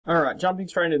Alright, jumping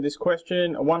straight into this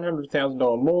question, a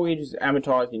 $100,000 mortgage is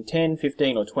amortized in 10,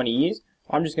 15 or 20 years.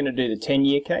 I'm just going to do the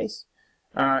 10-year case.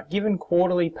 Given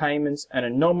quarterly payments and a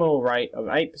nominal rate of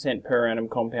 8% per annum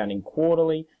compounding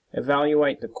quarterly,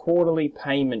 evaluate the quarterly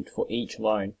payment for each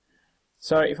loan.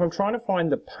 So if I'm trying to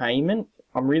find the payment,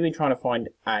 I'm really trying to find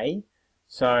A.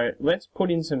 So let's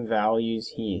put in some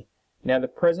values here. Now the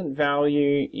present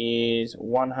value is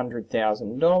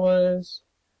 $100,000.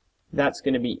 That's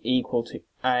going to be equal to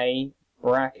A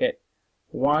bracket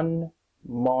 1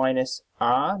 minus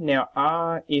R. Now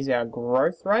R is our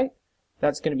growth rate.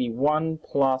 That's going to be 1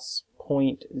 plus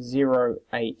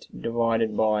 0.08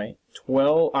 divided by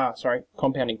 12,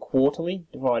 compounding quarterly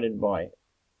divided by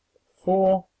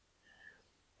 4.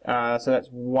 So that's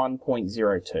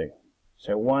 1.02.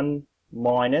 So 1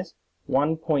 minus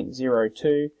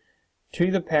 1.02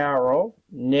 to the power of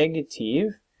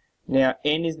negative. Now,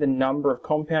 n is the number of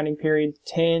compounding periods,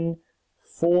 10,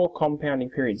 4 compounding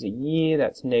periods a year,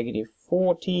 that's negative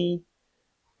 40,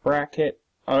 bracket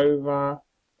over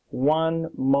 1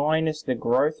 minus the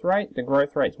growth rate. The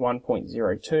growth rate is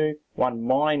 1.02. 1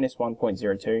 minus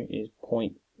 1.02 is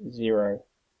 0.02.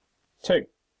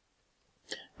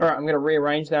 Alright, I'm going to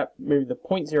rearrange that, move the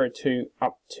 0.02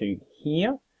 up to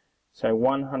here. So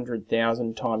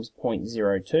 100,000 times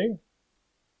 0.02.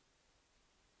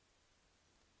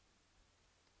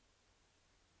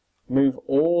 Move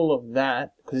all of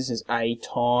that, because this is A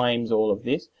times all of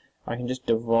this, I can just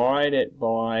divide it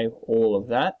by all of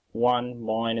that. 1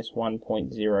 minus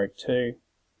 1.02,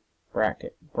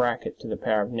 bracket to the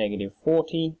power of negative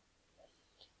 40,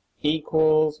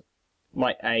 equals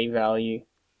my A value.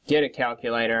 Get a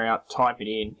calculator out, type it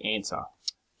in, answer.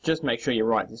 Just make sure you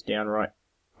write this down right.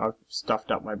 I've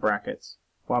stuffed up my brackets.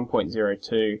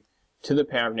 1.02 to the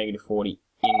power of negative 40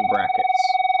 in brackets.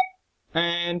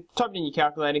 And type it in your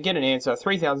calculator, get an answer,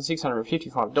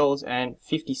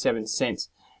 $3,655.57.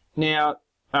 Now,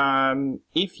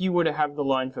 if you were to have the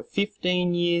loan for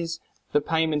 15 years, the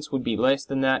payments would be less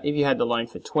than that. If you had the loan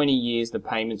for 20 years, the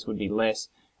payments would be less.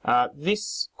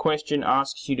 This question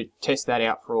asks you to test that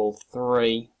out for all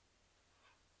three.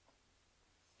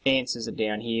 Answers are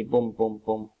down here. Boom, boom,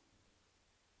 boom.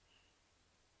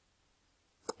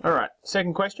 Alright,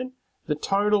 second question. The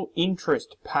total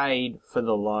interest paid for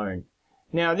the loan.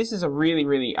 Now, this is a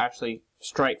really actually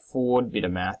straightforward bit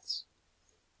of maths.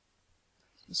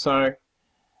 So,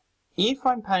 if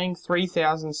I'm paying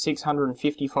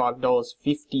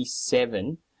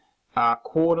 $3,655.57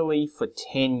 quarterly for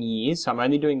 10 years, so I'm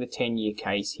only doing the 10-year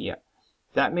case here,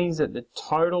 that means that the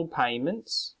total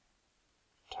payments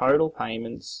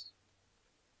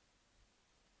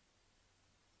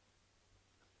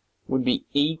would be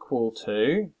equal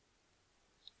to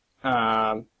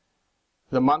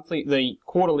the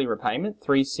quarterly repayment,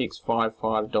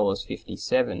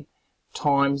 $3,655.57,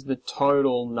 times the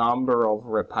total number of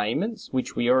repayments,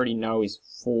 which we already know is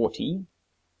 40.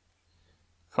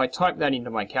 If I type that into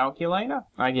my calculator,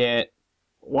 I get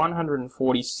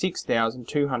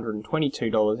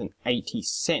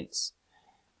 $146,222.80.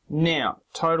 Now,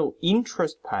 total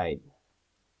interest paid.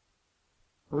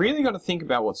 Really got to think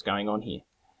about what's going on here.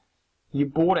 You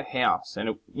bought a house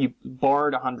and you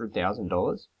borrowed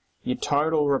 $100,000. Your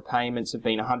total repayments have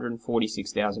been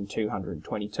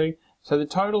 $146,222. So the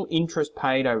total interest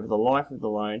paid over the life of the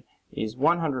loan is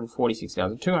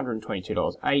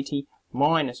 $146,222.80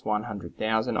 minus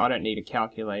 $100,000. I don't need a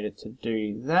calculator to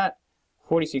do that.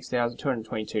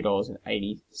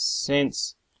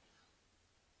 $46,222.80.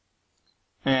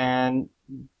 And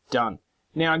done.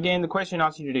 Now again, the question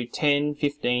asks you to do 10,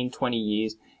 15, 20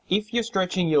 years. If you're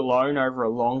stretching your loan over a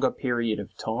longer period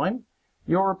of time,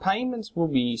 your repayments will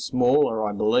be smaller,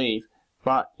 I believe,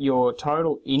 but your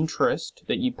total interest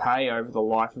that you pay over the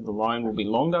life of the loan will be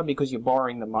longer because you're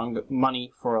borrowing the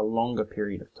money for a longer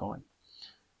period of time.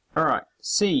 Alright,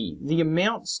 C, the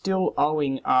amount still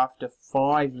owing after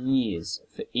 5 years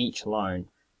for each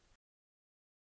loan.